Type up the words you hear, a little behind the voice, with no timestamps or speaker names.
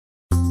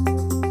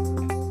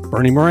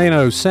Bernie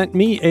Moreno sent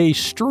me a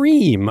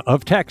stream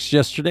of text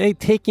yesterday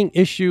taking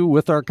issue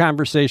with our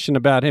conversation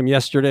about him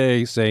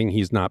yesterday, saying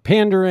he's not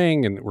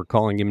pandering and that we're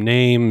calling him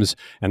names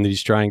and that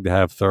he's trying to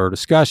have thorough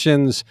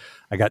discussions.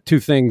 I got two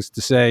things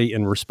to say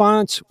in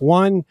response.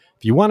 One,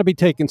 if you want to be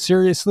taken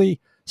seriously,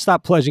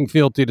 stop pledging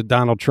fealty to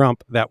Donald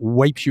Trump. That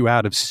wipes you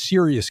out of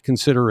serious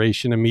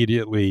consideration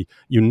immediately.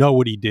 You know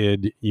what he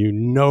did. You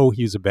know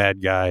he's a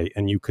bad guy,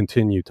 and you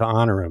continue to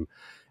honor him.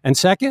 And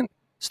second,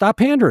 stop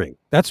pandering.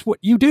 That's what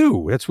you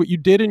do. That's what you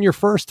did in your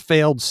first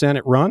failed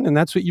Senate run, and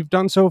that's what you've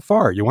done so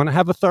far. You want to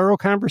have a thorough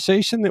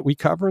conversation that we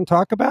cover and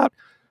talk about?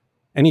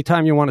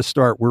 Anytime you want to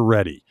start, we're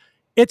ready.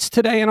 It's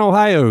Today in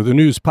Ohio, the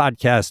news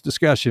podcast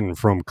discussion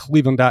from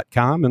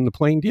Cleveland.com and The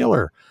Plain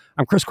Dealer.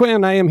 I'm Chris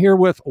Quinn. I am here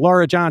with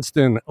Laura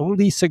Johnston,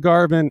 Lisa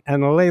Garvin,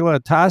 and Leila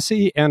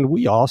Tassi, and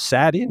we all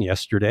sat in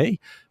yesterday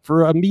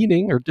for a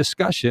meeting or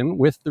discussion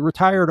with the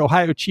retired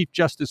Ohio Chief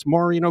Justice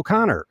Maureen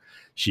O'Connor.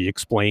 She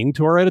explained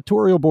to our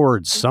editorial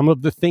board some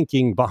of the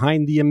thinking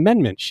behind the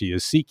amendment she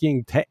is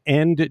seeking to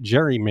end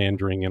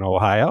gerrymandering in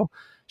Ohio.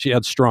 She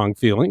had strong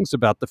feelings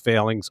about the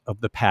failings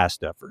of the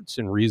past efforts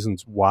and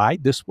reasons why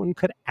this one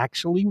could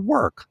actually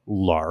work.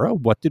 Laura,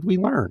 what did we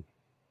learn?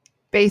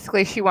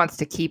 Basically, she wants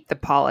to keep the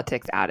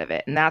politics out of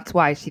it, and that's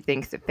why she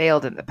thinks it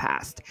failed in the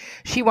past.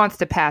 She wants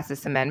to pass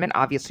this amendment.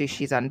 Obviously,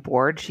 she's on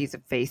board. She's a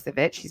face of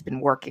it. She's been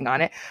working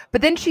on it.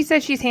 But then she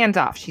says she's hands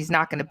off. She's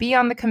not going to be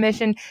on the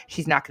commission.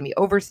 She's not going to be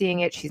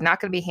overseeing it. She's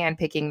not going to be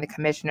handpicking the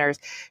commissioners.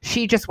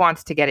 She just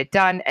wants to get it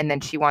done, and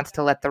then she wants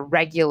to let the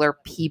regular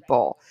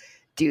people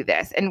do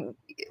this. And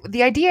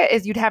the idea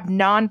is you'd have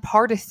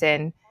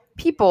nonpartisan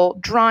people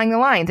drawing the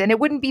lines, and it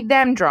wouldn't be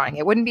them drawing.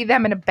 It wouldn't be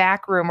them in a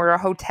back room or a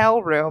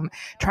hotel room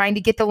trying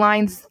to get the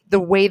lines the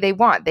way they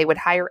want. They would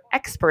hire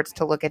experts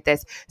to look at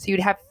this, so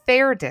you'd have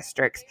fair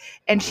districts.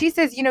 And she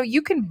says,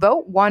 you can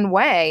vote one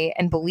way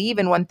and believe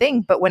in one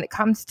thing, but when it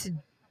comes to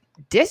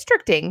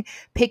districting,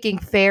 picking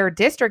fair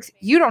districts,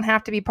 you don't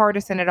have to be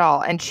partisan at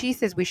all. And she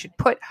says we should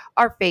put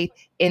our faith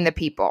in the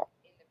people.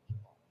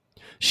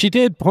 She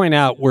did point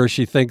out where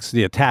she thinks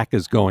the attack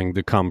is going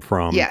to come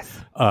from.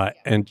 Yes.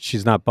 And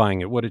she's not buying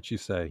it. What did she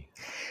say?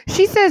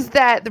 She says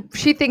that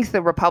she thinks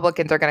the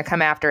Republicans are going to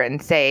come after it and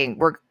saying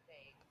we're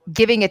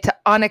giving it to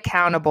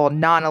unaccountable,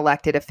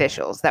 non-elected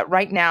officials. That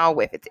right now,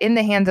 if it's in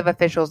the hands of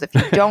officials, if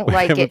you don't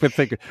like it.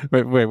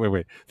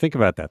 Wait. Think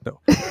about that, though.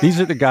 These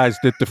are the guys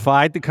that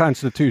defied the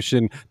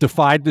Constitution,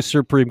 defied the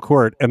Supreme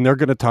Court, and they're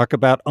going to talk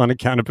about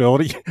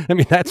unaccountability. I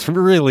mean, that's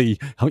really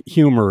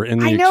humor in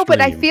the I know, extreme.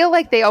 but I feel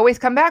like they always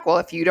come back. Well,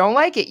 if you don't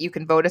like it, you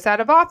can vote us out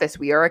of office.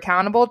 We are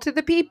accountable to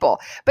the people.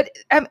 But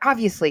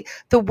obviously,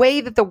 the way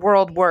that the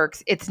world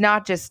works, it's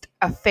not just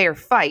a fair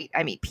fight.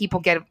 I mean, people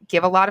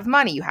give a lot of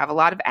money. You have a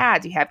lot of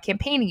ads. You have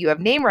campaigning, you have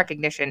name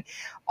recognition,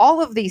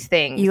 all of these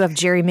things. You have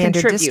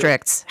gerrymandered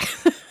districts.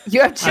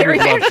 You have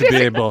gerrymandered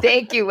districts.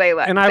 Thank you,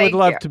 Leila. And I would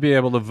love to be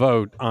able to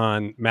vote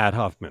on Matt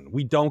Huffman.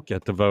 We don't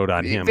get to vote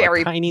on him.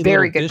 Very, a tiny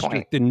very little good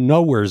district point. in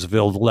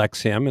Nowheresville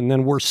elects him, and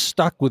then we're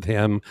stuck with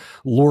him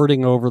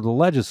lording over the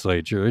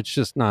legislature.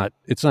 It's not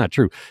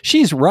true.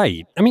 She's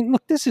right. I mean,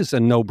 look, this is a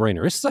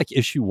no-brainer. This is like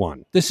issue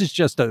one. This is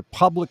just a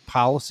public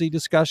policy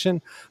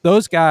discussion.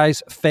 Those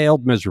guys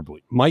failed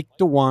miserably. Mike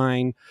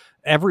DeWine,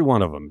 every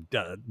one of them,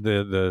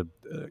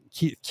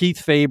 Keith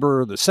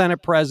Faber, the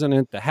Senate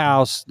president, the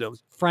House,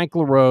 Frank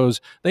LaRose,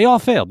 they all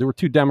failed. There were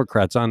two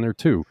Democrats on there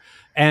too.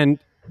 And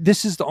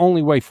this is the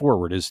only way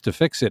forward, is to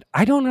fix it.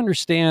 I don't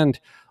understand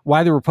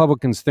why the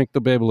Republicans think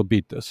they'll be able to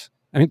beat this.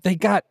 I mean, they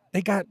got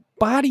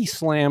body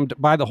slammed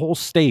by the whole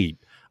state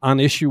on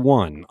issue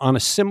one, on a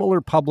similar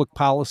public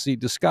policy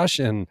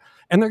discussion,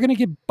 and they're going to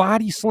get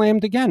body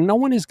slammed again. No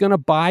one is going to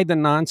buy the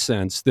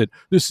nonsense that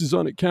this is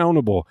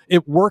unaccountable.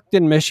 It worked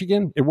in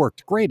Michigan. It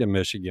worked great in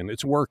Michigan.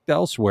 It's worked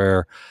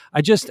elsewhere.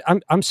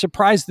 I'm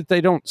surprised that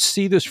they don't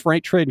see this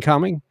freight train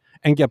coming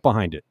and get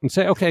behind it and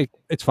say, okay,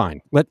 it's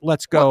fine.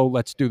 Let's go.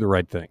 Let's do the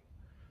right thing.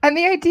 And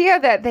the idea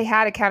that they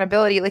had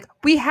accountability, like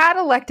we had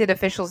elected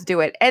officials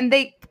do it, and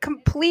they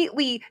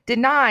completely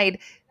denied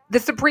the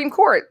Supreme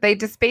Court. They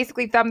just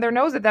basically thumbed their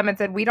nose at them and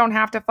said, we don't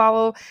have to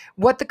follow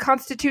what the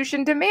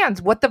Constitution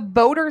demands, what the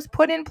voters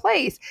put in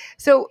place.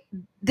 So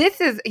this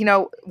is,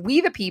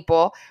 we the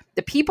people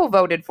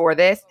voted for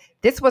this.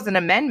 This was an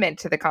amendment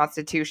to the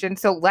Constitution.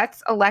 So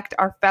let's elect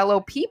our fellow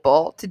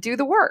people to do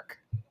the work.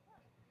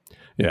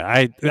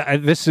 Yeah,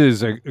 this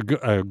is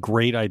a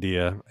great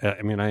idea.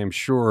 I mean, I am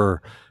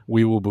sure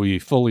we will be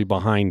fully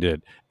behind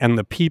it. And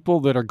the people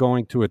that are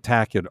going to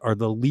attack it are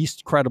the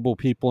least credible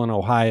people in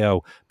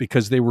Ohio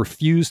because they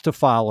refuse to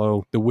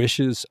follow the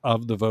wishes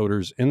of the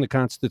voters in the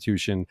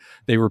Constitution.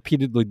 They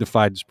repeatedly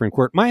defied the Supreme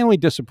Court. My only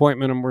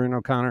disappointment in Maureen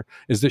O'Connor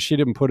is that she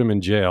didn't put him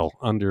in jail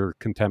under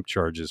contempt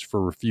charges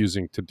for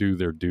refusing to do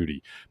their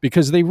duty,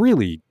 because they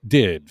really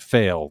did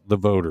fail the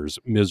voters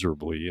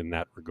miserably in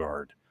that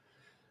regard.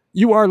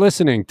 You are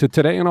listening to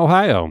Today in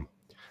Ohio.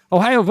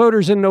 Ohio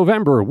voters in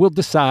November will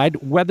decide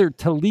whether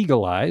to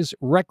legalize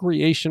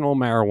recreational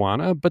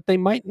marijuana, but they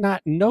might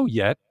not know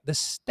yet the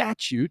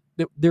statute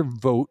that their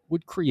vote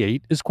would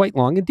create is quite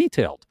long and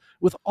detailed.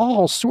 with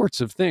all sorts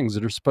of things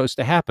that are supposed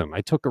to happen.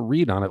 I took a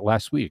read on it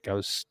last week. I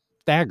was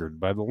staggered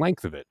by the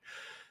length of it.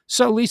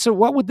 So, Lisa,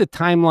 what would the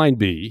timeline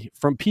be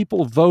from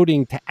people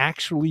voting to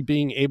actually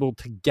being able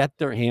to get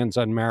their hands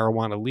on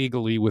marijuana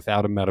legally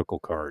without a medical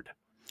card?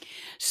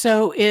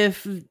 So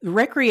if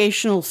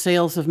recreational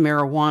sales of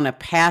marijuana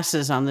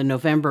passes on the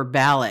November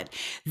ballot,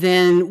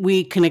 then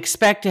we can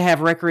expect to have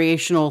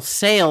recreational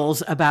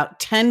sales about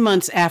 10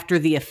 months after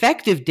the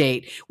effective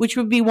date, which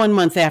would be 1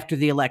 month after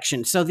the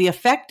election. So the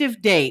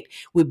effective date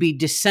would be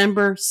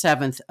December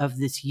 7th of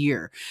this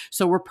year.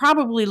 So we're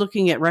probably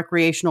looking at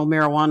recreational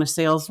marijuana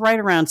sales right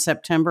around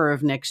September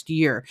of next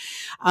year.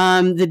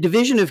 The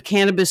Division of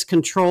Cannabis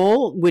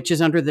Control, which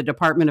is under the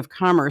Department of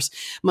Commerce,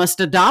 must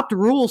adopt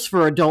rules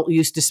for adult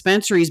use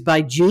dispensaries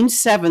by June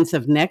 7th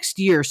of next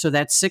year. So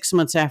that's 6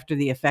 months after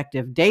the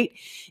effective date.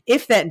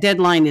 If that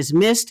deadline is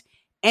missed,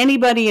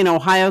 anybody in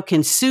Ohio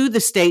can sue the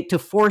state to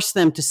force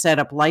them to set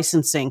up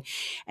licensing.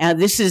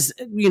 This is,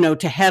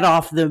 to head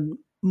off the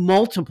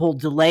multiple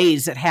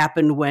delays that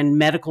happened when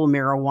medical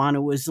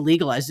marijuana was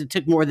legalized. It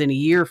took more than a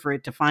year for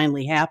it to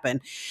finally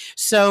happen.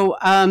 So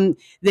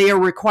they are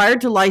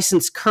required to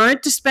license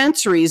current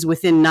dispensaries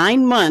within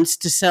 9 months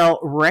to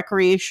sell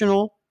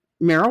recreational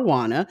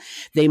marijuana.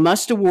 They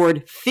must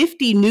award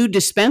 50 new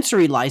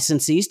dispensary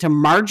licensees to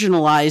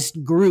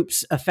marginalized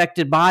groups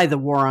affected by the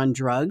war on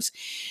drugs.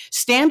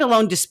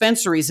 Standalone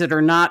dispensaries that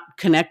are not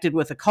connected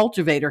with a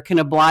cultivator can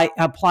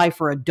apply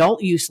for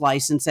adult use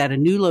license at a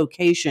new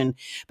location,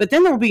 but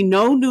then there will be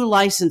no new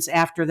license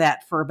after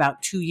that for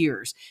about 2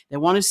 years. They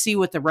want to see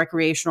what the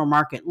recreational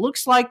market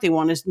looks like. They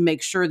want to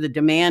make sure the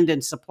demand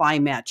and supply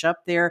match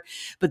up there,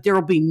 but there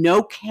will be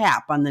no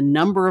cap on the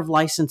number of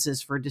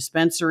licenses for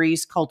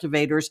dispensaries,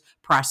 cultivators,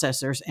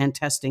 processors, and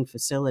testing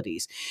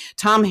facilities.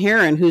 Tom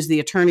Herron, who's the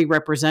attorney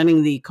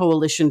representing the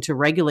Coalition to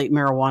Regulate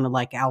Marijuana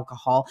Like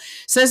Alcohol,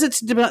 says it's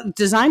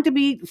designed to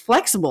be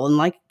flexible. And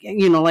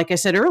like I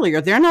said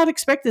earlier, they're not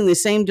expecting the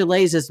same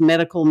delays as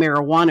medical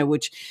marijuana,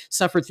 which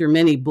suffered through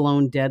many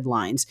blown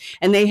deadlines.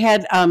 And they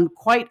had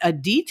quite a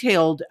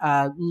detailed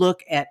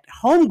look at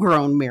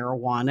homegrown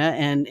marijuana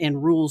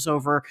and rules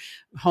over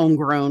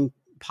homegrown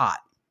pot.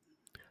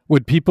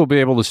 Would people be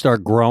able to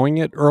start growing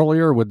it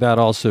earlier? Would that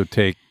also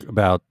take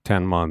about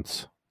 10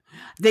 months?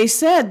 They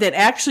said that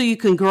actually you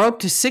can grow up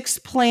to 6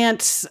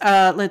 plants.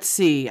 Let's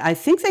see. I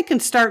think they can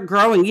start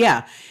growing.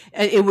 Yeah.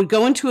 It would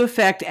go into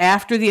effect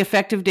after the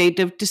effective date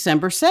of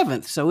December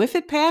 7th. So if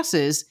it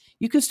passes,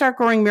 you can start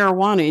growing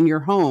marijuana in your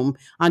home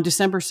on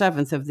December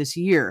 7th of this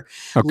year.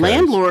 Okay.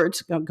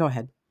 Landlords, go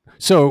ahead.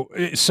 So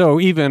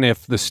even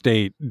if the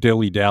state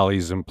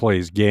dilly-dallies and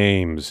plays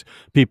games,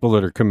 people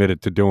that are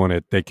committed to doing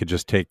it, they could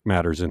just take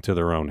matters into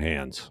their own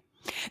hands.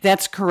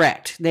 That's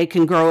correct. They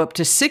can grow up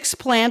to 6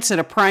 plants at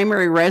a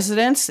primary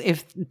residence,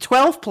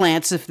 12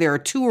 plants if there are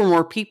 2 or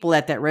more people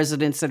at that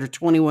residence that are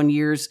 21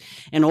 years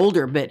and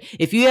older. But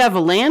if you have a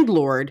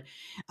landlord,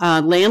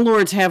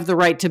 landlords have the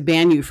right to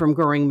ban you from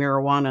growing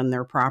marijuana on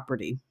their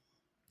property.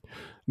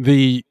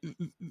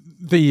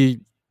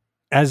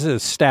 As a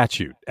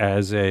statute,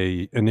 as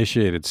a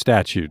initiated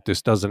statute,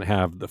 this doesn't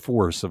have the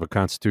force of a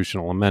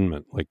constitutional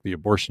amendment like the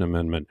abortion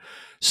amendment.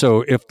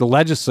 So if the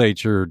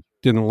legislature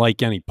didn't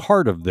like any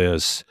part of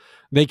this,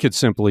 they could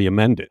simply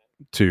amend it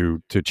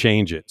to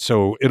change it.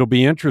 So it'll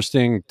be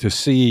interesting to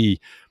see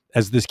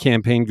as this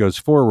campaign goes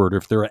forward,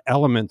 if there are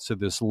elements of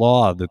this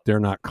law that they're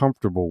not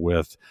comfortable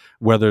with,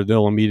 whether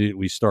they'll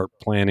immediately start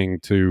planning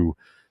to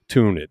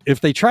tune it.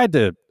 If they tried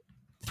to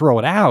throw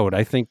it out,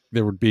 I think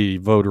there would be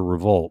voter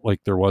revolt like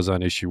there was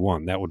on issue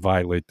 1. That would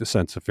violate the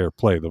sense of fair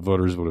play. The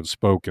voters would have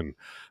spoken.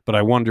 But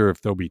I wonder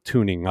if they'll be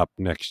tuning up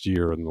next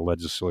year in the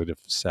legislative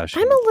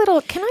session.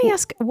 Can I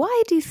ask,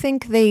 why do you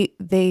think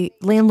they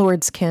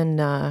landlords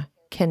can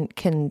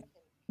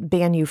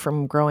ban you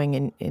from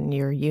growing in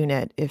your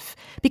unit?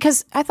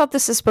 Because I thought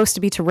this is supposed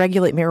to be to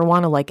regulate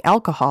marijuana like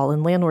alcohol,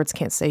 and landlords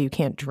can't say you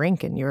can't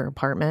drink in your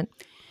apartment.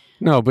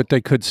 No, but they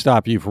could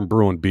stop you from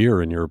brewing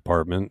beer in your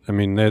apartment. I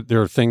mean,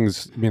 there are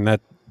things. I mean,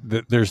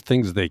 there's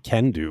things they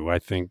can do. I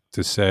think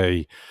to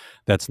say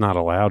that's not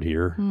allowed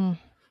here.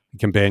 It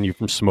can ban you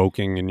from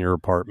smoking in your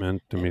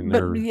apartment. I mean,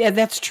 yeah,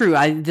 that's true.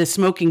 The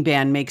smoking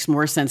ban makes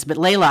more sense. But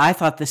Layla, I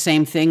thought the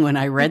same thing when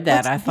I read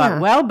that. I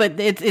thought, well, but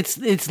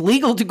it's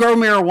legal to grow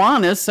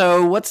marijuana.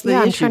 So what's the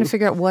issue? I'm trying to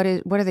figure out what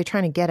are they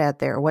trying to get at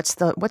there? What's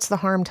the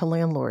harm to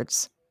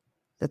landlords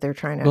that they're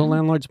trying to? Well,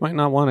 landlords might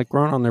not want it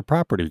grown on their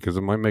property because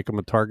it might make them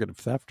a target of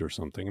theft or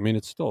something. I mean,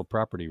 it's still a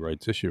property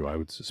rights issue, I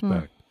would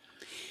suspect.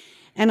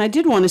 And I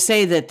did want to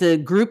say that the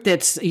group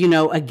that's,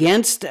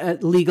 against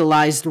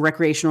legalized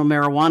recreational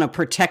marijuana,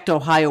 Protect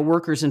Ohio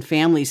Workers and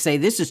Families, say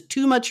this is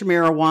too much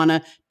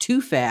marijuana too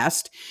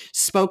fast.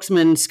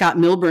 Spokesman Scott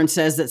Milburn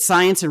says that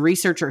science and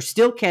research are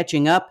still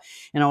catching up,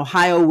 and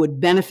Ohio would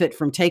benefit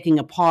from taking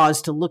a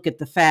pause to look at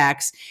the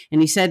facts.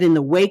 And he said, in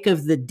the wake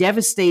of the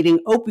devastating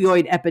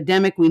opioid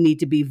epidemic, we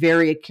need to be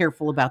very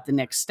careful about the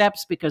next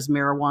steps because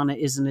marijuana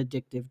is an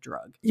addictive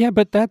drug. Yeah,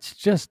 but that's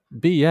just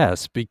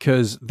BS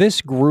because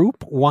this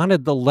group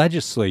wanted the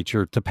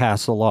legislature to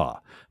pass a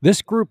law.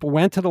 This group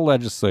went to the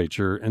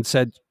legislature and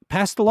said,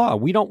 pass the law.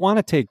 We don't want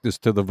to take this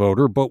to the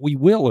voter, but we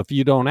will if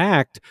you don't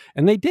act.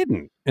 And they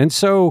didn't. And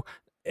so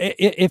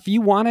if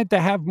you wanted to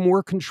have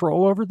more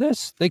control over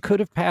this, they could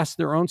have passed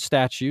their own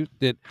statute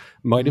that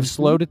might have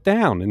slowed it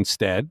down.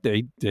 Instead,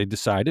 they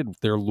decided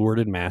their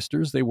lorded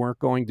masters, they weren't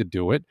going to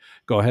do it.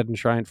 Go ahead and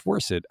try and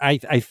force it. I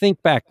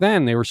think back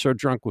then they were so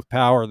drunk with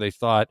power, they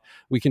thought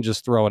we can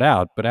just throw it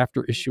out. But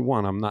after issue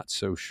 1, I'm not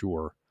so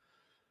sure.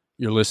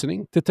 You're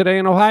listening to Today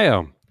in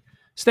Ohio.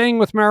 Staying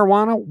with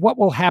marijuana, what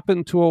will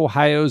happen to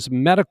Ohio's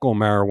medical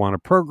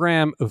marijuana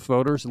program if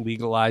voters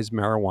legalize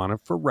marijuana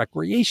for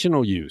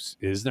recreational use?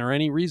 Is there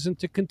any reason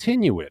to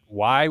continue it?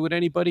 Why would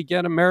anybody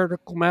get a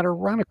medical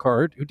marijuana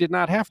card who did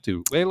not have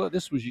to? Layla,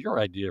 this was your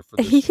idea for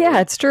this story. Yeah,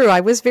 it's true.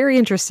 I was very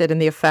interested in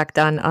the effect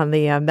on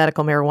the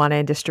medical marijuana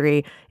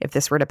industry if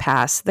this were to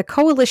pass. The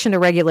Coalition to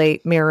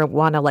Regulate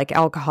Marijuana Like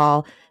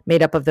Alcohol,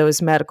 made up of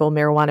those medical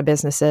marijuana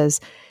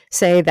businesses,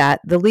 say that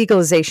the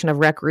legalization of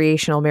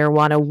recreational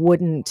marijuana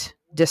wouldn't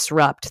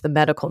disrupt the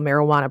medical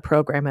marijuana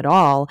program at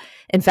all.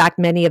 In fact,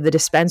 many of the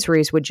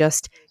dispensaries would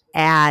just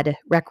add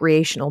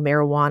recreational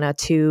marijuana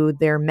to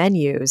their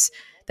menus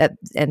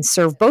and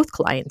serve both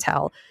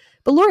clientele.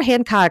 But Laura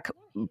Hancock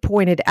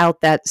pointed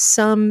out that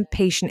some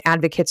patient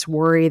advocates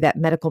worry that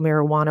medical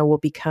marijuana will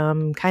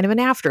become kind of an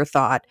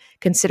afterthought,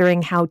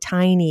 considering how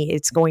tiny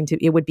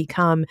it would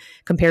become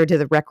compared to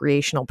the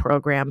recreational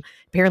program.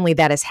 Apparently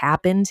that has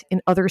happened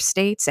in other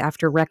states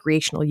after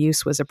recreational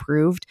use was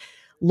approved.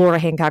 Laura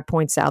Hancock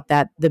points out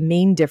that the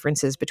main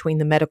differences between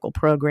the medical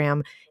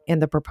program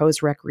and the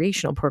proposed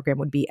recreational program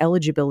would be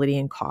eligibility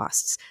and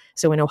costs.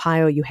 So in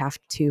Ohio, you have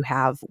to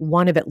have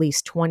one of at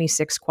least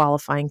 26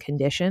 qualifying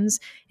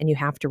conditions, and you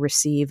have to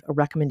receive a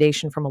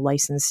recommendation from a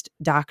licensed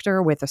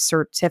doctor with a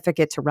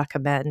certificate to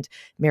recommend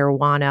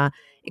marijuana.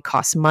 It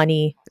costs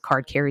money, the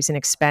card carries an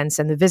expense,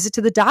 and the visit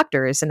to the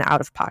doctor is an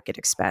out-of-pocket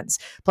expense.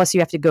 Plus,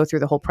 you have to go through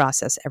the whole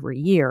process every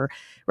year.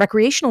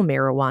 Recreational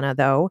marijuana,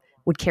 though,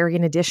 would carry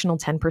an additional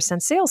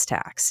 10% sales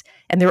tax.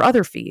 And there are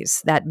other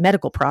fees that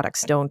medical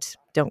products don't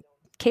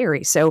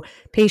carry. So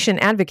patient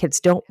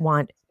advocates don't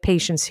want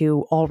patients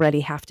who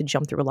already have to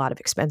jump through a lot of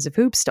expensive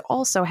hoops to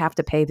also have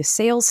to pay the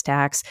sales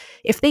tax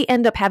if they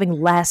end up having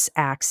less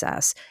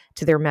access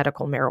to their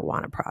medical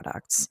marijuana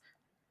products.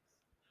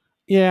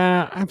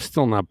 Yeah, I'm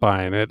still not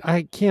buying it.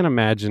 I can't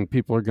imagine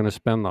people are going to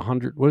spend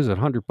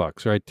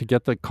 $100, right, to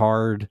get the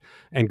card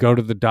and go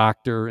to the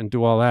doctor and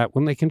do all that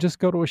when they can just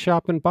go to a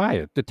shop and buy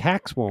it. The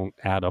tax won't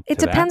add up. It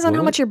depends on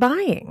how much you're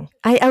buying.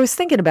 I was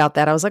thinking about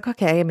that. I was like,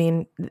 okay, I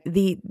mean,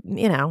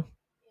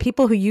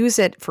 people who use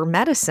it for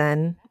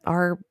medicine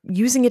are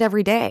using it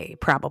every day,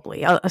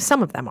 probably.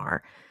 Some of them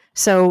are.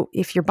 So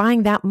if you're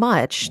buying that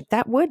much,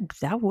 that would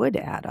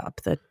add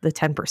up, the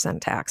 10%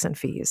 tax and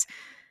fees.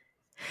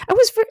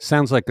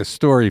 Sounds like a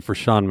story for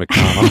Sean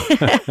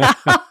McConnell.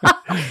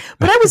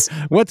 But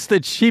what's the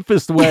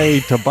cheapest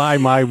way to buy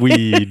my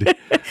weed?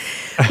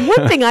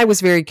 One thing I was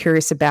very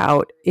curious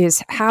about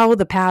is how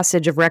the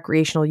passage of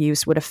recreational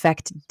use would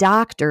affect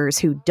doctors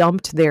who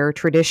dumped their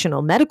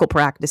traditional medical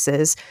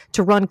practices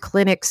to run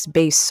clinics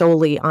based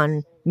solely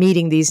on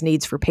meeting these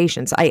needs for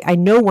patients. I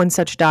know one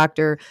such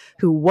doctor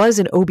who was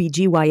an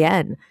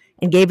OBGYN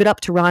and gave it up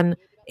to run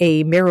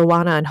a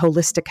marijuana and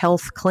holistic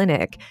health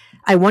clinic.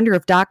 I wonder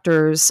if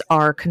doctors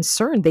are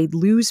concerned they'd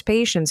lose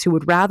patients who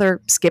would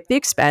rather skip the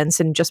expense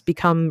and just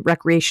become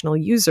recreational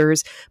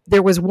users.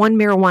 There was one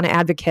marijuana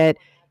advocate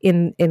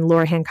in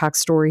Laura Hancock's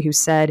story who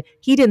said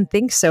he didn't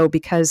think so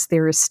because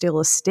there is still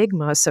a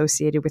stigma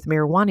associated with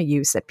marijuana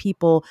use, that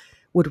people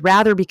would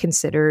rather be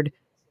considered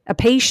a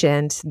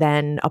patient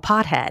than a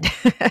pothead.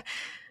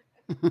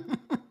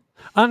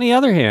 On the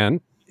other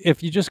hand,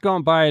 if you just go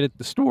and buy it at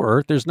the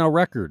store, there's no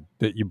record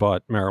that you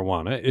bought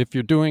marijuana. If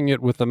you're doing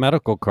it with a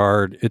medical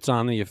card, it's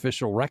on the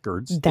official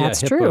records.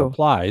 That's HIPAA true.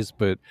 Applies,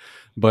 but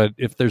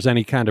if there's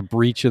any kind of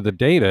breach of the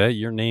data,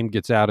 your name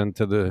gets out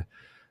into the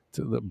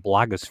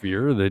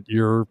blogosphere that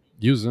you're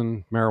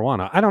using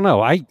marijuana. I don't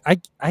know. I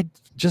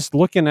just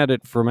looking at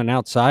it from an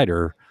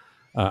outsider.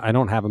 I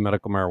don't have a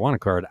medical marijuana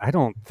card. I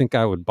don't think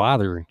I would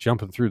bother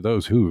jumping through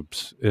those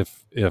hoops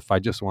if I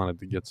just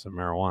wanted to get some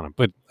marijuana.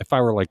 But if I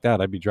were like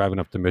that, I'd be driving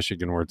up to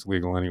Michigan where it's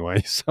legal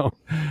anyway. So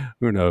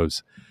who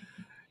knows?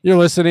 You're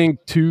listening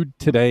to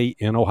Today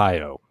in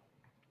Ohio.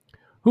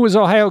 Who is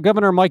Ohio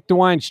Governor Mike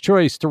DeWine's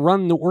choice to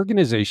run the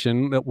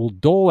organization that will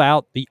dole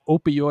out the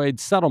opioid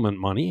settlement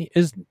money?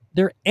 Is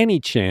there any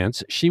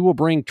chance she will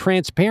bring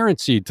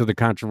transparency to the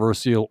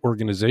controversial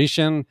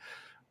organization,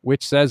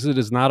 which says it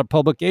is not a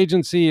public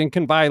agency and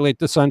can violate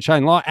the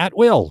Sunshine Law at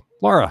will?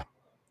 Laura.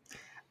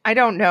 I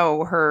don't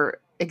know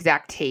her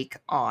exact take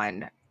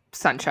on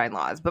sunshine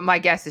laws, but my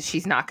guess is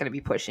she's not going to be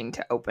pushing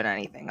to open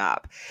anything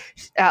up.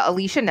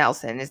 Alicia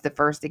Nelson is the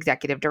first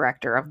executive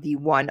director of the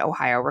One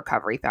Ohio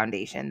Recovery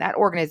Foundation. That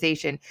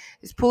organization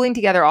is pooling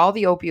together all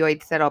the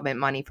opioid settlement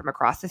money from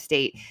across the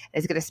state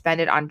and is going to spend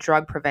it on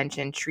drug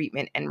prevention,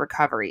 treatment, and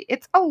recovery.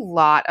 It's a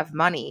lot of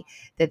money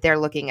that they're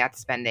looking at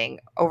spending,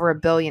 over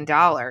 $1 billion.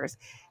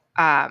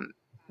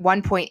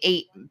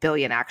 1.8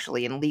 billion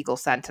actually in legal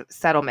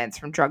settlements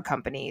from drug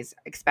companies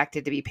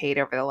expected to be paid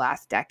over the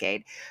last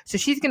decade. So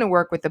she's going to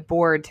work with the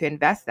board to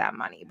invest that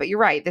money. But you're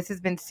right, this has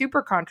been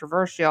super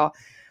controversial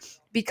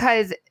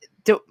because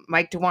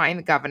Mike DeWine,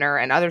 the governor,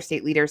 and other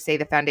state leaders say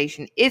the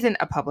foundation isn't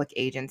a public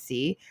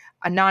agency.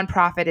 A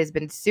nonprofit has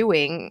been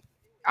suing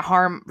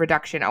Harm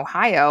Reduction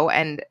Ohio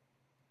and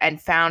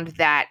found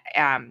that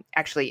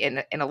actually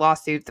in a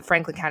lawsuit, the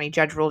Franklin County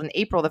judge ruled in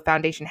April the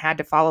foundation had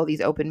to follow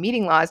these open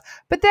meeting laws.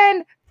 But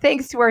then,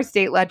 thanks to our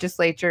state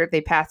legislature,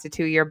 they passed a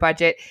 2-year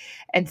budget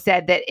and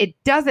said that it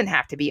doesn't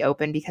have to be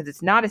open because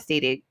it's not a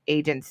state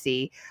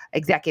agency,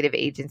 executive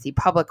agency,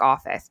 public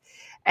office.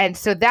 And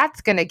so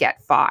that's going to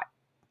get fought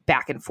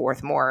back and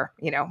forth more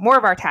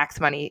of our tax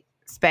money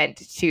spent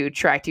to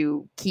try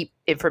to keep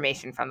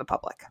information from the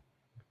public.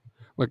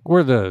 Look,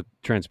 we're the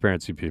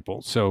transparency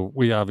people, so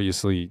we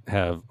obviously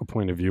have a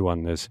point of view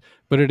on this,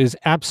 but it is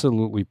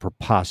absolutely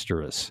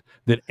preposterous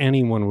that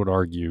anyone would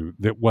argue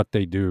that what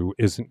they do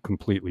isn't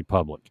completely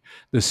public.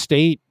 The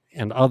state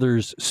and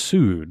others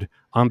sued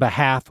on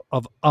behalf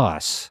of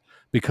us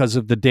because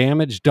of the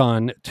damage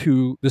done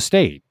to the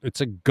state.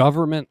 It's a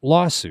government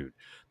lawsuit.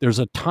 There's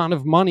a ton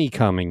of money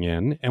coming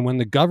in, and when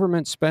the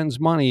government spends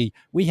money,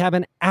 we have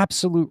an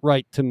absolute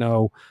right to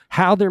know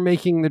how they're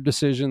making their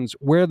decisions,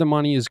 where the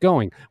money is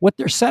going. What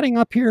they're setting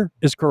up here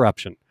is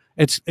corruption.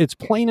 It's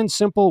plain and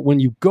simple.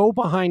 When you go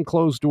behind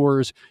closed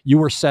doors,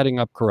 you are setting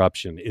up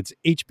corruption. It's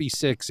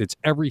HB6. It's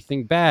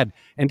everything bad.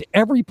 And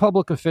every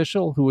public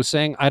official who is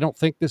saying, I don't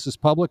think this is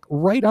public,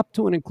 right up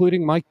to and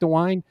including Mike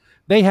DeWine,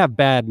 they have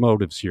bad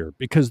motives here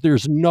because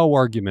there's no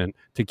argument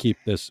to keep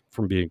this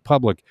from being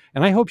public.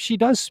 And I hope she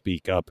does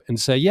speak up and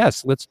say,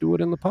 yes, let's do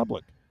it in the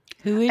public.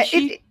 Who is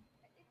she?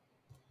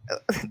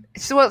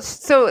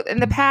 So in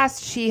the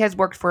past, she has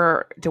worked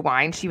for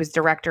DeWine. She was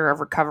director of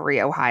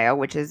Recovery Ohio,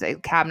 which is a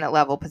cabinet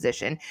level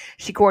position.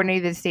 She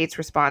coordinated the state's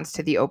response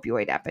to the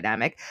opioid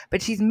epidemic,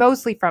 but she's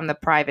mostly from the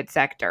private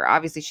sector.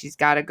 Obviously, she's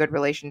got a good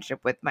relationship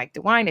with Mike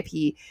DeWine if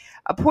he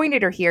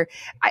appointed her here.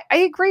 I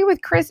agree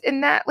with Chris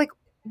in that, like,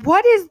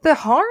 what is the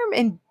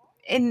harm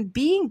in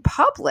being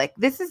public?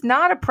 This is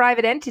not a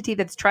private entity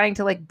that's trying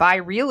to like buy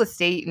real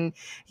estate and,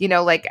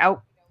 like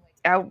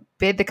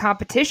outbid the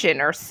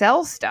competition or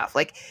sell stuff.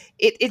 Like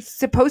it's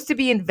supposed to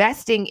be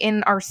investing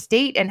in our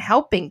state and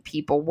helping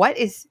people.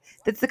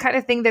 That's the kind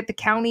of thing that the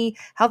county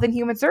health and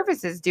human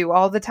services do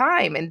all the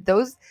time. And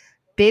those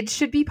bids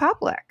should be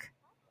public.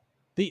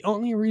 The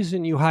only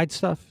reason you hide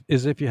stuff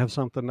is if you have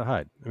something to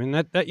hide. I mean,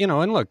 that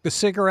and look, the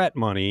cigarette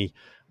money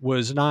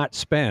was not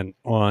spent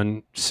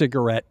on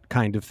cigarette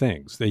kind of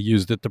things. They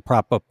used it to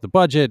prop up the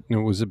budget, and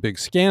it was a big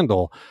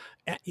scandal.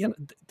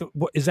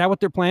 Is that what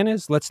their plan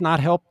is? Let's not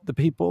help the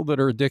people that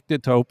are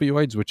addicted to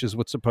opioids, which is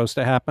what's supposed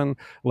to happen.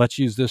 Let's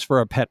use this for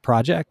our pet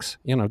projects.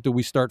 Do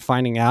we start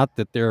finding out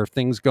that there are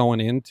things going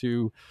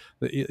into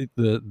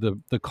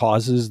the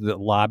causes that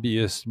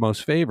lobbyists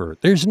most favor?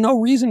 There's no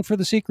reason for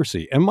the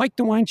secrecy. And Mike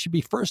DeWine should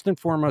be first and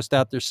foremost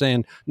out there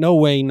saying, no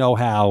way, no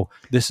how,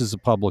 this is a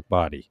public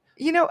body.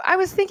 I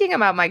was thinking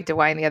about Mike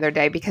DeWine the other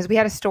day because we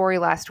had a story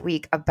last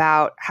week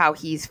about how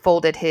he's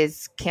folded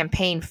his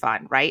campaign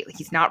fund, right?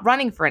 He's not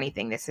running for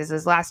anything. This is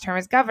his last term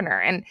as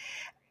governor. And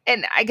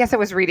I guess I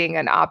was reading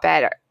an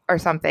op-ed or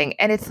something,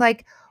 and it's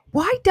like,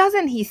 why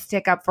doesn't he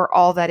stick up for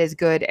all that is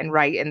good and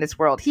right in this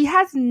world? He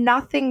has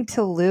nothing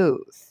to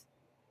lose.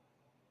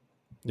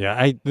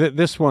 Yeah,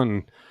 this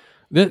one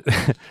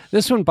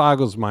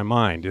boggles my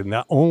mind, and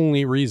the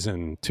only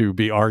reason to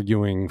be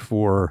arguing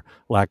for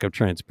lack of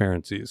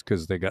transparency is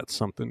because they got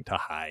something to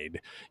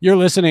hide. You're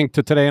listening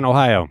to Today in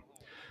Ohio.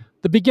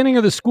 The beginning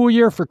of the school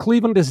year for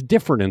Cleveland is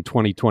different in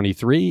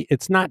 2023.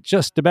 It's not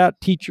just about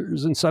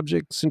teachers and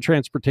subjects and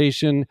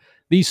transportation.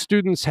 These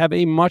students have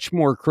a much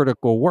more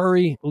critical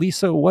worry.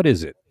 Lisa, what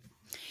is it?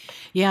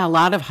 Yeah, a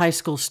lot of high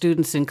school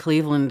students in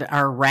Cleveland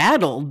are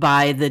rattled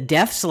by the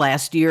deaths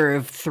last year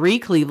of 3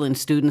 Cleveland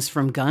students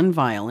from gun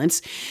violence,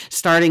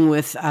 starting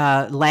with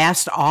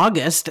last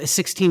August, a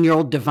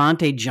 16-year-old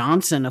Devontae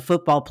Johnson, a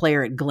football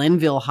player at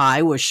Glenville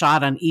High, was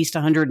shot on East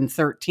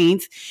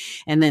 113th.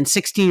 And then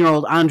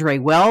 16-year-old Andre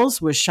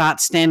Wells was shot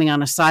standing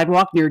on a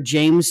sidewalk near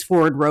James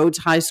Ford Rhodes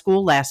High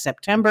School last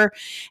September.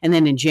 And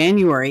then in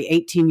January,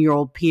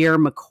 18-year-old Pierre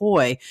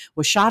McCoy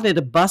was shot at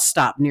a bus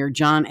stop near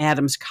John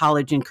Adams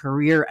College and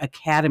Career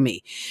Academy.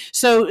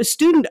 So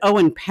student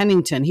Owen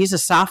Pennington, he's a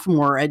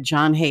sophomore at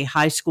John Hay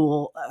High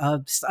School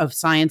of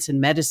Science and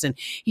Medicine.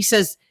 He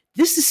says,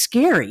 this is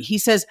scary. He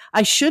says,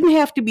 I shouldn't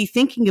have to be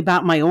thinking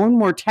about my own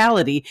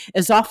mortality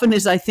as often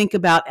as I think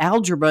about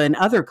algebra and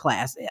other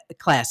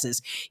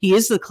classes. He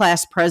is the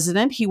class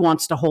president. He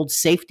wants to hold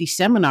safety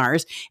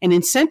seminars and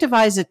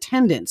incentivize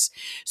attendance.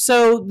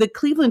 So the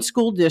Cleveland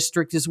School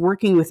District is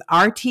working with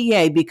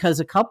RTA because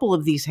a couple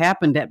of these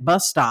happened at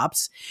bus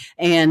stops,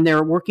 and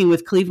they're working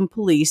with Cleveland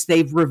Police.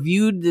 They've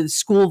reviewed the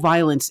school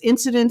violence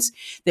incidents.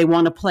 They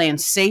want to plan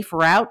safe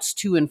routes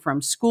to and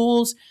from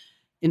schools.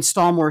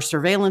 install more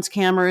surveillance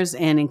cameras,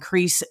 and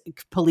increase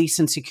police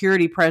and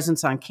security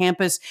presence on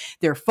campus.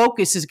 Their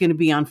focus is going to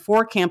be on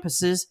 4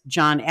 campuses: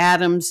 John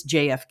Adams,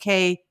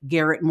 JFK,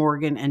 Garrett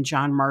Morgan, and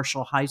John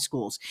Marshall high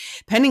schools.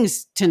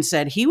 Pennington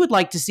said he would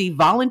like to see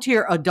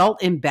volunteer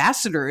adult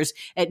ambassadors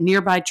at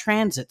nearby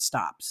transit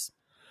stops.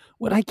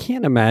 What I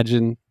can't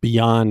imagine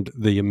beyond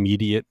the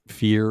immediate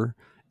fear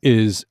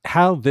is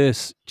how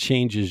this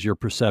changes your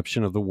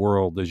perception of the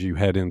world as you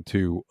head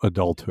into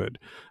adulthood.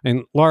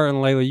 And Laura and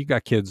Layla, you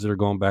got kids that are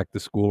going back to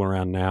school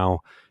around now.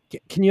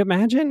 Can you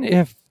imagine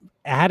if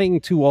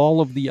adding to all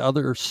of the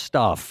other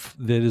stuff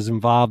that is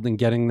involved in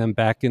getting them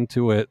back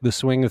into the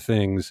swing of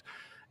things,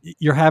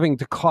 you're having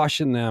to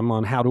caution them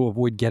on how to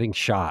avoid getting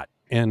shot,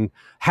 and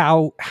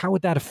how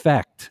would that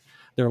affect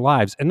their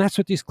lives? And that's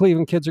what these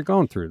Cleveland kids are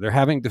going through. They're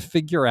having to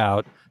figure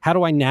out, how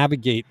do I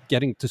navigate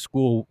getting to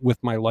school with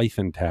my life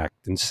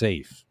intact and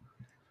safe?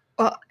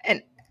 Well,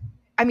 and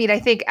I mean, I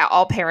think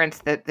all parents,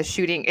 that the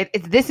shooting,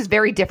 this is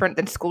very different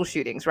than school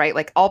shootings, right?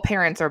 Like, all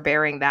parents are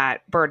bearing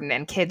that burden,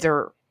 and kids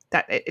are,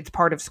 that it's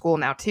part of school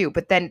now too.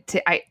 But then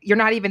you're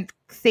not even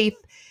safe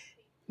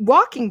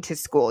walking to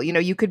school. You know,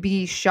 you could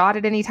be shot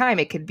at any time.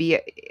 It could be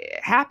a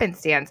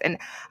happenstance. And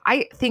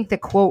I think the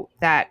quote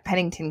that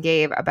Pennington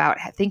gave about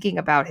thinking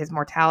about his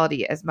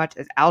mortality as much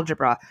as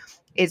algebra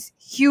is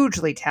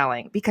hugely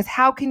telling, because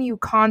how can you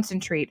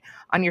concentrate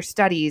on your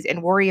studies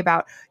and worry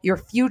about your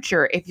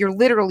future if you're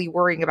literally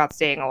worrying about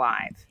staying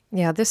alive?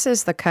 Yeah, this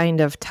is the kind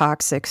of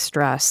toxic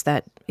stress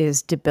that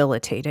is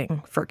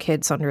debilitating for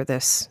kids under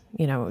this,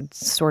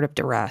 sort of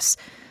duress.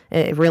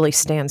 It really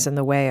stands in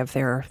the way of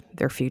their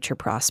future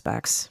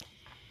prospects.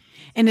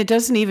 And it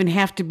doesn't even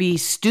have to be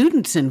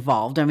students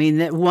involved. I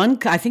mean,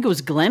 I think it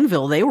was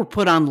Glenville, they were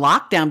put on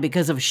lockdown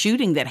because of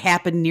shooting that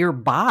happened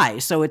nearby.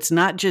 So it's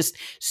not just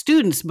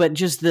students, but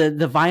just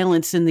the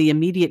violence in the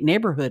immediate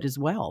neighborhood as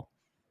well.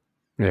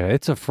 Yeah,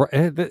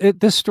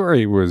 this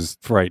story was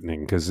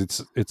frightening because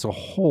it's a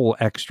whole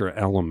extra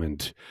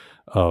element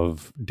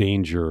of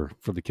danger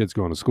for the kids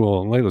going to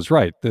school. And Layla's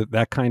right,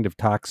 that kind of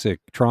toxic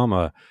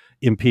trauma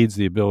impedes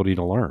the ability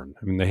to learn.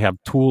 I mean, they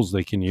have tools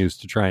they can use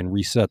to try and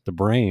reset the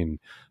brain,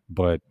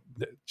 but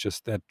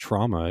just that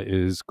trauma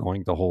is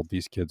going to hold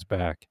these kids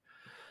back.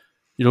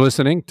 You're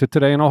listening to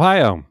Today in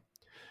Ohio.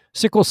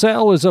 Sickle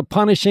cell is a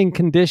punishing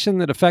condition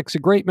that affects a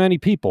great many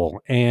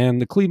people,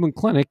 and the Cleveland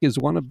Clinic is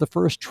one of the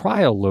first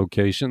trial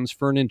locations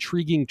for an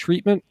intriguing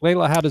treatment.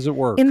 Layla, how does it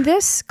work? In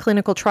this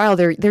clinical trial,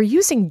 they're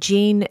using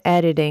gene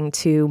editing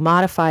to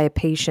modify a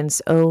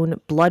patient's own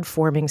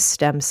blood-forming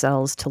stem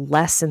cells to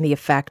lessen the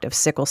effect of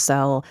sickle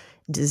cell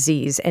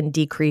disease and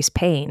decrease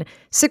pain.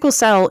 Sickle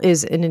cell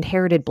is an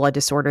inherited blood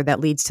disorder that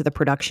leads to the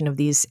production of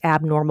these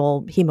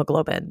abnormal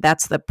hemoglobin.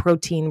 That's the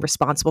protein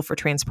responsible for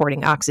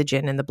transporting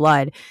oxygen in the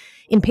blood.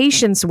 In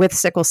patients with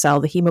sickle cell,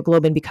 the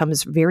hemoglobin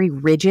becomes very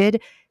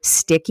rigid,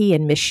 sticky,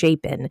 and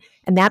misshapen,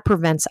 and that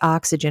prevents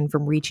oxygen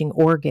from reaching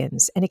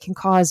organs. And it can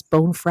cause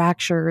bone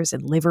fractures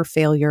and liver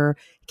failure.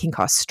 It can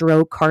cause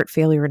stroke, heart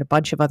failure, and a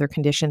bunch of other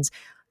conditions.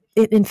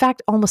 In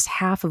fact, almost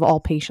half of all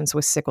patients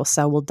with sickle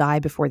cell will die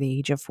before the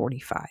age of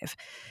 45.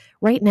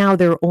 Right now,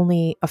 there are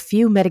only a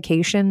few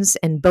medications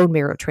and bone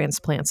marrow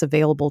transplants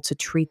available to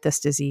treat this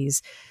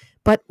disease.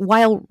 But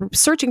while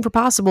searching for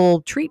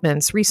possible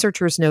treatments,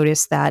 researchers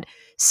noticed that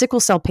sickle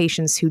cell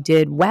patients who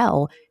did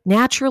well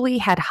naturally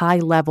had high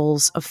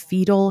levels of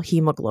fetal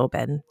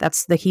hemoglobin.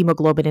 That's the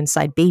hemoglobin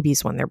inside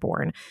babies when they're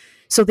born.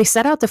 So they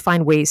set out to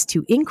find ways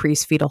to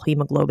increase fetal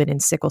hemoglobin in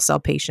sickle cell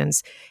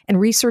patients, and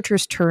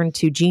researchers turned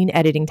to gene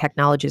editing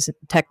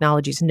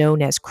technologies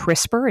known as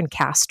CRISPR and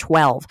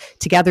Cas12.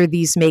 Together,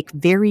 these make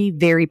very,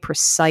 very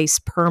precise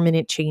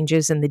permanent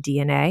changes in the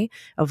DNA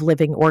of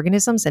living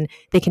organisms, and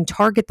they can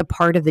target the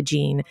part of the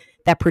gene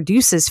that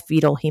produces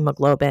fetal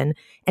hemoglobin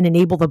and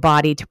enable the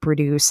body to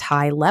produce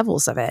high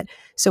levels of it.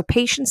 So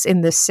patients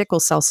in this sickle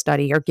cell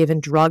study are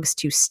given drugs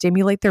to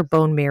stimulate their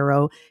bone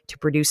marrow to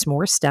produce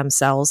more stem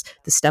cells.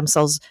 The stem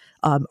cells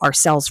are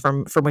cells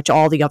from which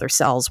all the other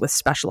cells with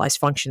specialized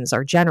functions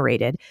are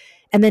generated.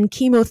 And then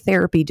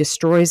chemotherapy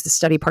destroys the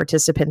study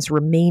participants'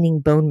 remaining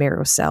bone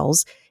marrow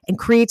cells and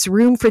creates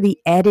room for the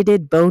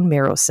edited bone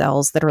marrow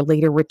cells that are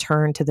later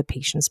returned to the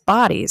patient's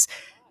bodies.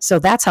 So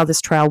that's how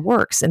this trial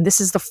works. And this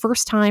is the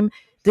first time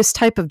this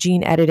type of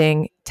gene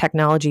editing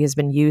technology has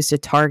been used to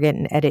target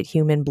and edit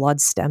human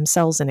blood stem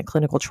cells in a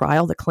clinical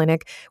trial. The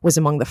clinic was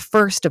among the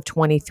first of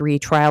 23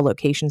 trial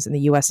locations in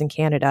the U.S. and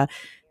Canada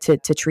to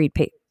treat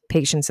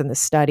patients in the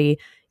study.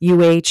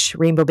 UH,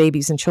 Rainbow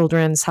Babies and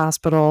Children's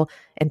Hospital,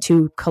 and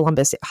 2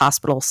 Columbus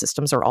hospital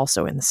systems are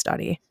also in the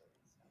study.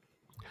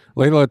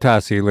 Layla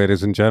Atassi,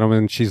 ladies and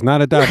gentlemen. She's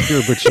not a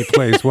doctor, but she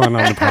plays one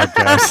on the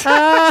podcast.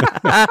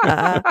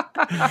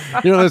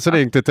 You're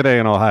listening to Today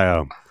in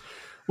Ohio.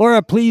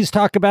 Laura, please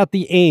talk about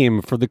the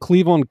aim for the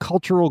Cleveland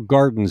Cultural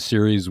Garden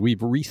series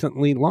we've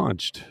recently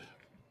launched.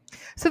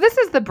 So this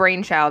is the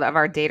brainchild of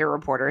our data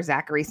reporter,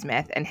 Zachary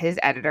Smith, and his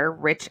editor,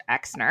 Rich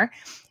Exner.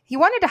 He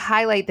wanted to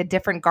highlight the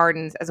different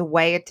gardens as a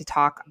way to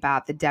talk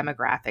about the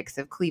demographics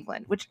of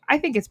Cleveland, which I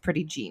think is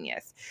pretty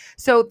genius.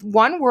 So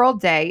One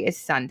World Day is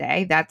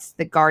Sunday. That's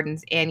the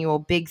garden's annual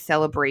big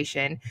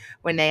celebration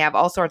when they have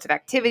all sorts of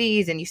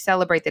activities and you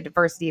celebrate the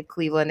diversity of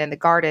Cleveland and the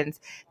gardens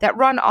that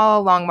run all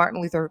along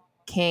Martin Luther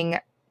King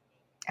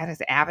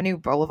Avenue,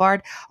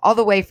 Boulevard, all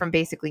the way from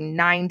basically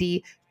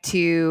 90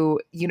 to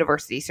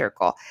University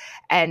Circle.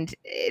 And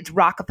it's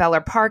Rockefeller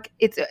Park.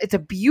 It's a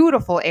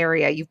beautiful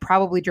area. You've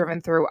probably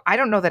driven through. I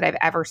don't know that I've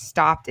ever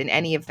stopped in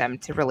any of them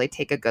to really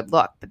take a good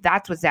look, but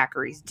that's what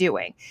Zachary's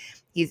doing.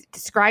 He's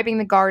describing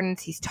the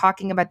gardens. He's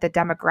talking about the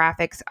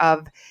demographics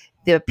of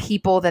the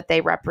people that they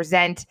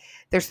represent.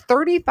 There's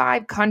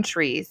 35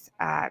 countries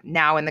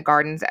now in the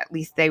gardens. At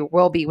least they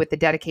will be with the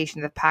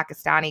dedication of the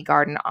Pakistani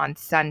garden on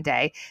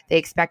Sunday. They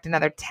expect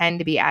another 10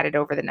 to be added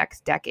over the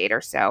next decade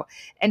or so.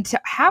 And to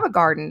have a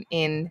garden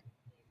in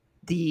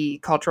the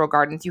cultural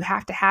gardens, you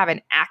have to have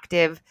an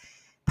active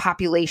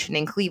population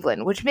in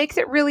Cleveland, which makes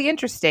it really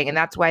interesting. And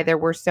that's why there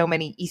were so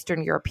many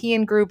Eastern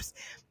European groups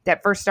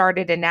that first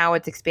started, and now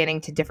it's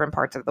expanding to different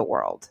parts of the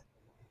world.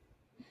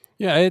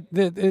 Yeah,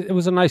 it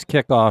was a nice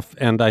kickoff,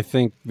 and I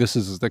think this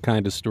is the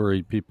kind of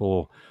story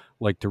people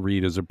like to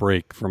read as a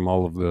break from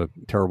all of the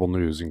terrible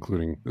news,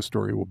 including the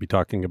story we'll be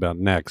talking about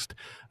next.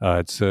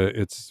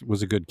 It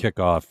was a good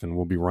kickoff, and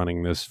we'll be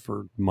running this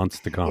for months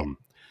to come.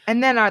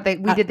 And then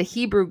we did the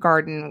Hebrew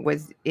Garden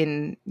was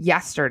in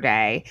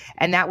yesterday,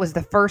 and that was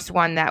the first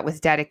one that was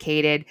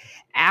dedicated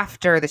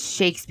after the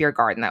Shakespeare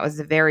Garden. That was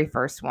the very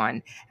first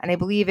one. And I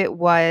believe it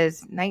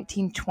was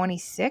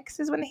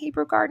 1926 is when the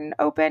Hebrew Garden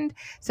opened.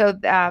 So,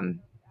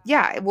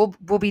 we'll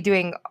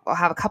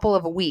have a couple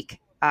of a week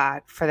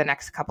for the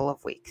next couple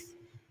of weeks.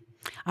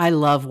 I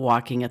love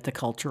walking at the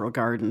cultural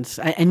gardens,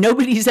 and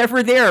nobody's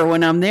ever there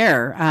when I'm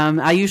there.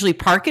 I usually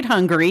park at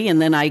Hungary,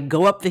 and then I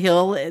go up the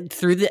hill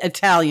through the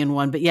Italian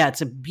one. But yeah,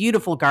 it's a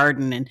beautiful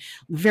garden and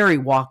very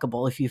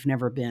walkable if you've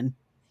never been.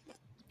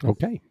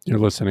 Okay, you're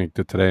listening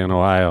to Today in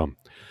Ohio.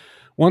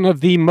 One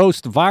of the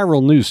most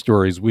viral news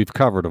stories we've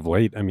covered of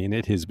late, I mean,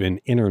 it has been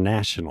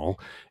international,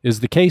 is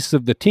the case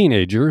of the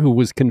teenager who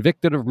was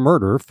convicted of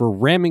murder for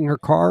ramming her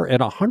car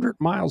at 100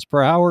 miles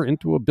per hour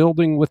into a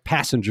building with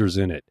passengers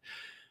in it.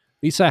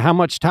 Lisa, how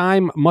much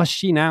time must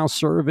she now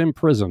serve in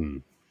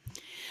prison?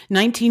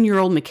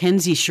 19-year-old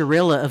Mackenzie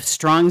Sharilla of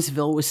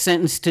Strongsville was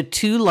sentenced to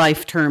 2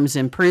 life terms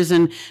in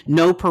prison,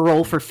 no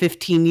parole for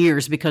 15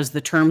 years because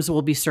the terms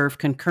will be served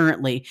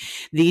concurrently.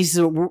 These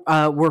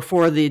were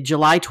for the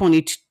July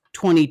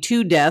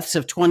 2022 deaths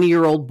of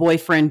 20-year-old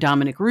boyfriend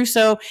Dominic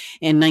Russo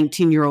and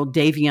 19-year-old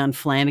Davion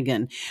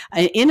Flanagan.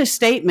 In a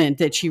statement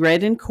that she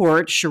read in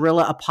court,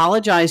 Sharilla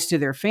apologized to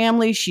their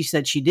family. She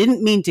said she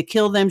didn't mean to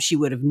kill them. She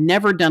would have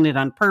never done it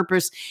on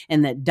purpose,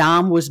 and that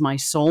Dom was my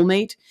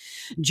soulmate.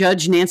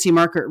 Judge Nancy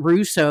Margaret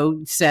Russo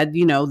said,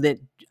 that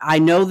I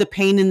know the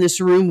pain in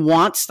this room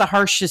wants the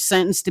harshest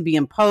sentence to be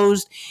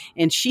imposed.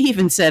 And she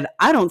even said,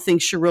 I don't think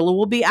Sharilla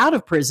will be out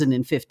of prison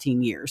in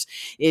 15 years.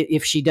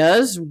 If she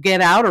does get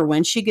out, or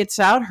when she gets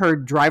out, her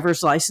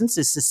driver's license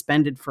is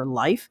suspended for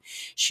life.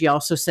 She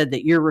also said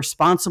that you're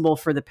responsible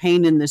for the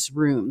pain in this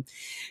room.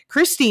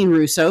 Christine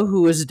Russo,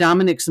 who was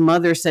Dominic's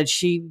mother, said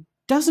she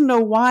doesn't know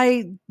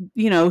why,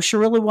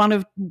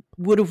 Sharilla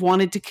would have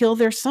wanted to kill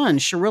their son.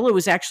 Sharilla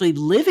was actually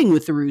living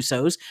with the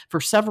Russos for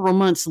several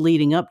months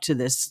leading up to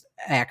this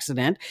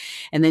accident.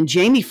 And then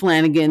Jamie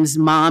Flanagan's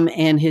mom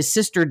and his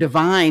sister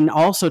Divine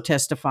also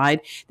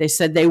testified. They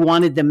said they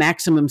wanted the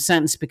maximum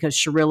sentence because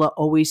Sharilla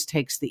always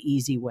takes the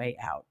easy way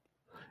out.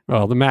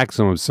 Well, the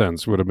maximum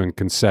sentence would have been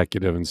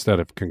consecutive instead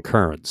of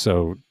concurrent.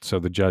 So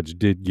the judge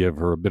did give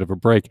her a bit of a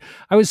break.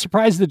 I was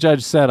surprised the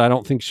judge said, I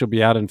don't think she'll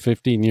be out in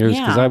 15 years,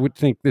 because I would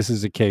think this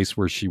is a case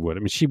where she would. I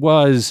mean, she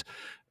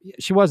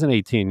wasn't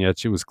 18 yet.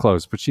 She was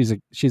close, but she's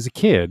a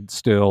kid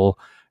still.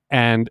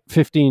 And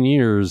 15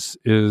 years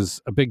is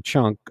a big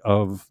chunk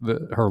of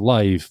her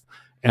life.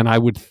 And I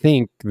would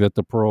think that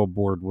the parole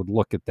board would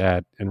look at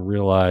that and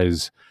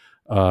realize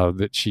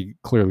that she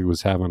clearly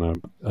was having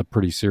a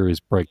pretty serious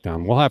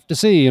breakdown. We'll have to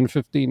see in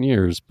 15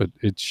 years, but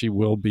she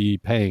will be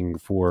paying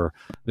for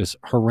this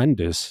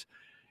horrendous,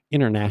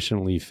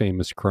 internationally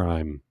famous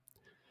crime.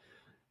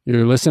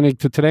 You're listening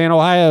to Today in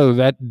Ohio.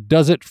 That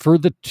does it for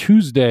the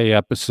Tuesday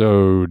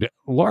episode.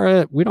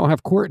 Laura, we don't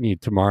have Courtney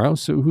tomorrow,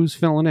 so who's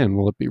filling in?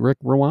 Will it be Rick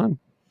Rowan?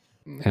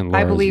 And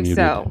I believe muted.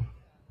 So.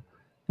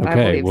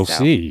 Okay, we'll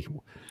see.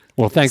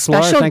 Well, thanks,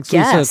 Special Laura. Thanks,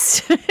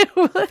 guest.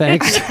 Lisa.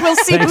 Thanks. We'll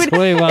see. Thanks,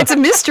 It's a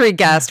mystery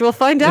guest. We'll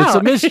find out. It's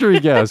a mystery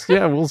guest.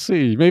 Yeah, we'll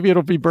see. Maybe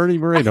it'll be Bernie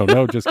Moreno.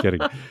 No, just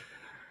kidding.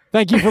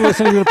 Thank you for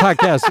listening to the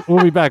podcast.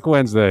 We'll be back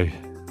Wednesday.